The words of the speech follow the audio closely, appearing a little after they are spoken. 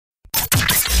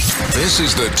This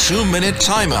is the 2-Minute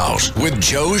Timeout with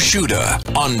Joe Shuda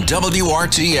on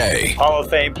WRTA. Hall of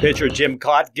Fame pitcher Jim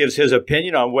Kaat gives his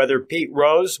opinion on whether Pete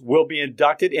Rose will be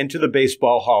inducted into the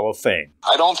Baseball Hall of Fame.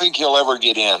 I don't think he'll ever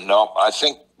get in. No, I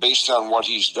think based on what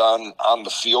he's done on the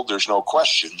field, there's no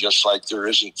question, just like there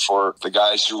isn't for the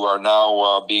guys who are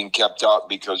now being kept out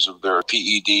because of their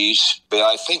PEDs. But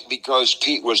I think because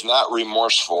Pete was not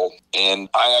remorseful, and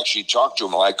I actually talked to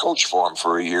him, I coached for him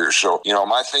for a year. So,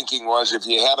 my thinking was if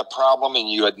you had a problem and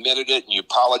you admitted it and you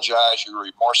apologized, you were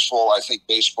remorseful, I think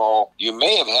baseball, you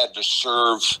may have had to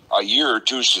serve a year or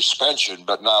two suspension,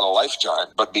 but not a lifetime.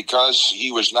 But because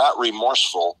he was not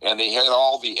remorseful and they had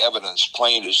all the evidence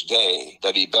plain as day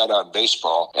that he bet on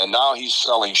baseball, and now he's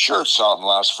selling shirts out in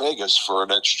Las Vegas for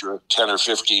an extra 10 or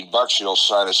 15 bucks. He'll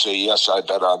sign and say, yes, I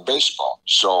bet on baseball.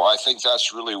 So I think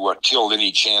that's really what killed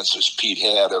any chances Pete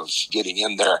had of getting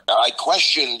in there. I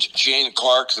questioned Jane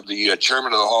Clark, the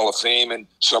chairman of the Hall of Fame, and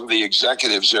some of the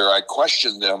executives there. I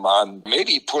questioned them on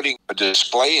maybe putting a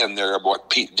display in there of what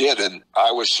Pete did, and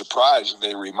I was surprised.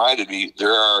 They reminded me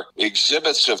there are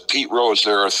exhibits of Pete Rose.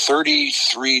 There are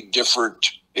 33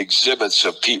 different exhibits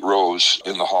of Pete Rose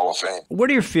in the Hall of Fame. What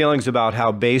are your feelings about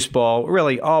how baseball,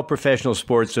 really all professional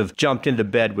sports, have jumped into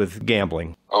bed with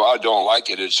gambling? Oh, I don't like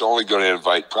it. It's only going to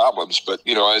invite problems. But,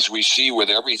 as we see with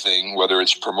everything, whether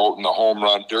it's promoting the home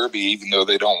run derby, even though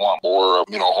they don't want more,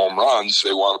 home runs,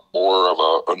 they want more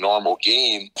of a normal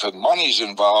game. If the money's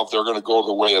involved, they're going to go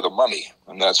the way of the money.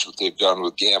 And that's what they've done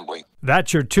with gambling.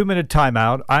 That's your 2-Minute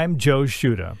Timeout. I'm Joe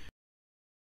Shuda.